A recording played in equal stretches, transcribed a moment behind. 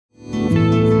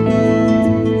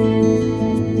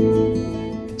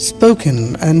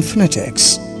Spoken and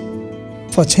Phonetics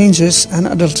for changes and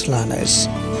adult learners.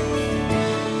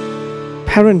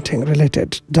 Parenting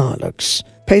related dialogues.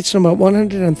 Page number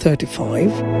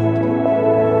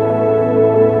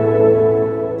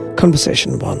 135.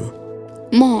 Conversation 1.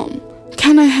 Mom,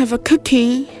 can I have a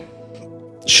cookie?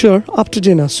 Sure, after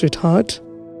dinner, sweetheart.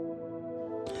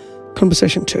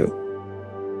 Conversation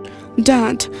 2.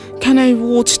 Dad, can I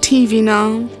watch TV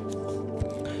now?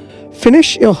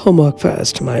 Finish your homework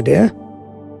first, my dear.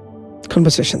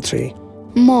 Conversation 3.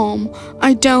 Mom,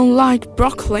 I don't like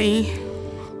broccoli.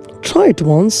 Try it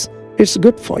once, it's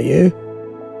good for you.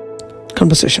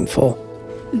 Conversation 4.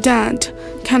 Dad,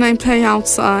 can I play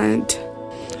outside?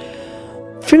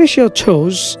 Finish your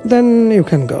chores, then you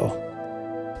can go.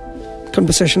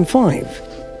 Conversation 5.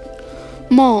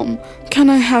 Mom, can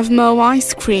I have more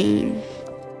ice cream?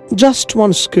 Just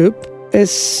one scoop,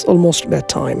 it's almost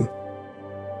bedtime.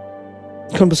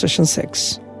 Conversation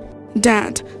 6.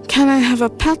 Dad, can I have a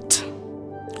pet?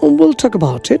 We'll talk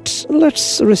about it.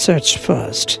 Let's research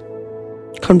first.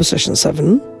 Conversation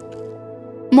 7.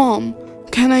 Mom,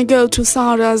 can I go to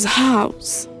Sarah's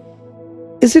house?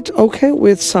 Is it okay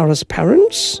with Sarah's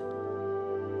parents?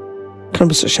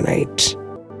 Conversation 8.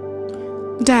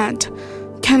 Dad,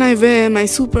 can I wear my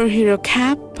superhero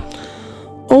cap?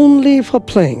 Only for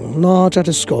playing, not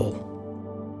at school.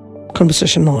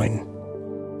 Conversation 9.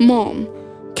 Mom,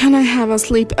 can I have a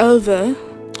sleepover?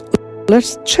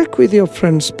 Let's check with your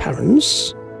friend's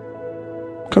parents.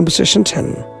 Conversation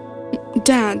 10.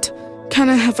 Dad, can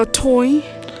I have a toy?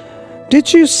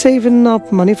 Did you save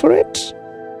enough money for it?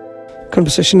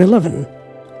 Conversation 11.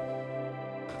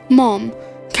 Mom,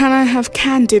 can I have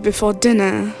candy before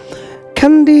dinner?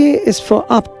 Candy is for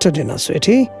after dinner,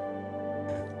 sweetie.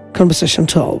 Conversation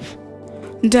 12.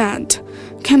 Dad,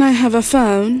 can I have a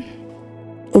phone?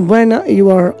 When you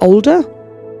are older?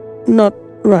 Not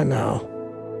right now.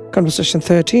 Conversation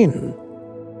 13.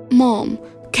 Mom,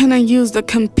 can I use the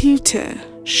computer?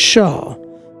 Sure,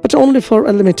 but only for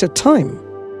a limited time.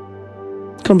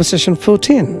 Conversation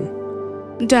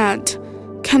 14. Dad,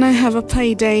 can I have a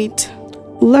play date?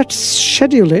 Let's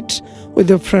schedule it with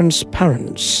your friend's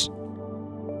parents.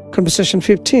 Conversation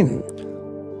 15.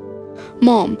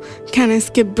 Mom, can I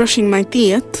skip brushing my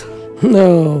teeth?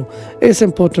 No, it's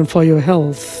important for your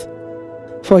health,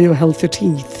 for your healthy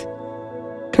teeth.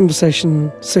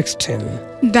 Conversation 16.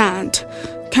 Dad,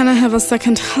 can I have a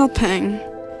second helping?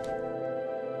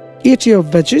 Eat your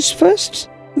veggies first,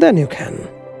 then you can.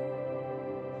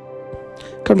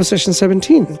 Conversation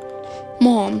 17.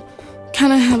 Mom,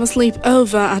 can I have a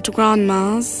sleepover at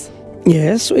Grandma's?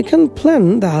 Yes, we can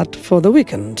plan that for the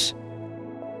weekend.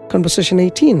 Conversation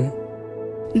 18.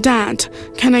 Dad,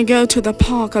 can I go to the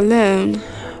park alone?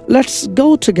 Let's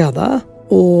go together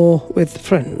or with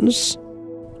friends.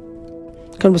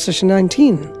 Conversation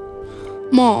 19.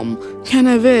 Mom, can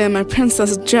I wear my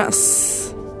princess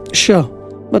dress? Sure,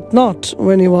 but not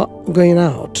when you are going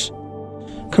out.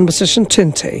 Conversation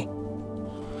 20.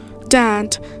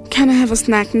 Dad, can I have a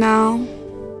snack now?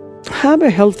 Have a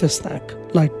healthy snack,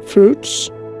 like fruits.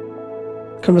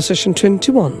 Conversation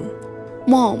 21.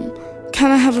 Mom, can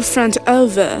I have a friend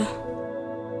over?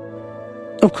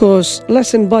 Of course,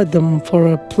 let's invite them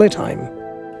for a playtime.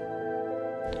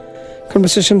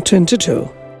 Conversation 22.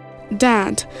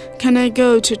 Dad, can I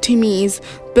go to Timmy's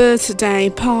birthday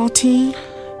party?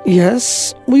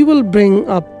 Yes, we will bring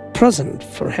a present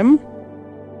for him.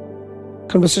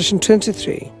 Conversation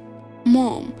 23.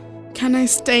 Mom, can I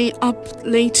stay up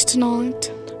late tonight?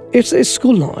 It's a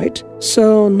school night,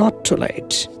 so not too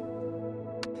late.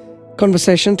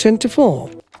 Conversation 24.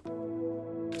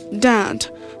 Dad,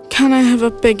 can I have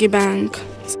a piggy bank?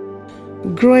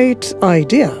 Great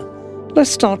idea.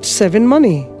 Let's start saving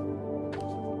money.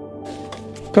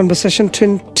 Conversation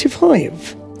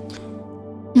 25.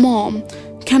 Mom,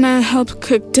 can I help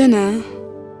cook dinner?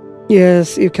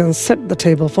 Yes, you can set the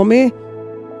table for me.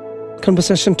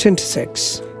 Conversation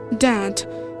 26. Dad,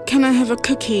 can I have a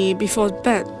cookie before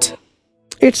bed?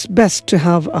 It's best to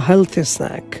have a healthy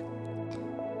snack.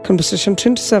 Conversation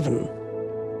 27.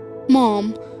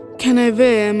 Mom, can I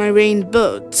wear my rain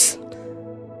boots?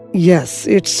 Yes,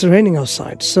 it's raining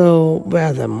outside, so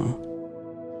wear them.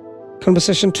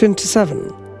 Conversation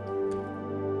 27.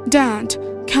 Dad,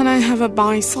 can I have a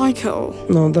bicycle?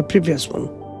 No, the previous one.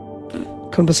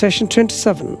 Conversation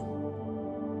 27.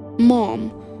 Mom,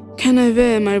 can I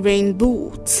wear my rain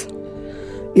boots?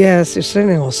 Yes, it's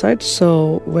raining outside,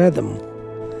 so wear them.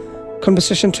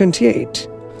 Conversation 28.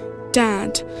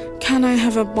 Dad, can I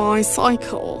have a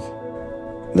bicycle?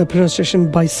 The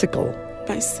pronunciation bicycle.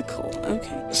 Bicycle,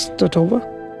 okay. Start over.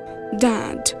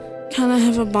 Dad, can I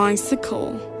have a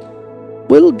bicycle?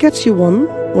 We'll get you one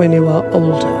when you are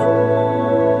older.